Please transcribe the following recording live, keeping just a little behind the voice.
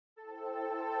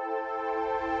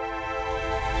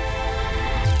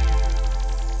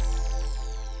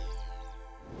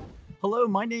Hello,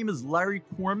 my name is Larry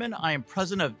Korman. I am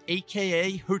president of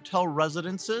AKA Hotel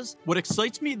Residences. What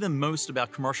excites me the most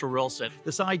about commercial real estate,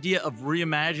 this idea of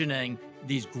reimagining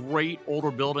these great older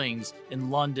buildings in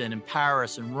London and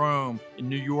Paris and Rome, in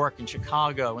New York and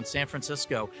Chicago and San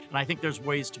Francisco. And I think there's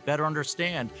ways to better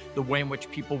understand the way in which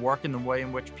people work and the way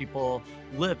in which people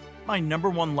live. My number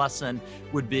one lesson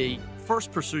would be,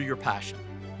 first, pursue your passion.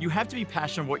 You have to be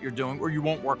passionate what you're doing or you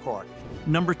won't work hard.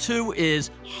 Number two is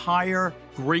hire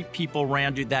great people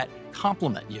around you that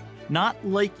compliment you. Not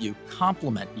like you,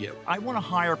 compliment you. I want to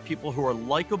hire people who are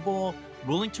likable,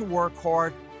 willing to work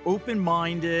hard,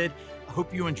 open-minded. I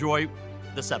hope you enjoy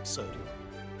this episode.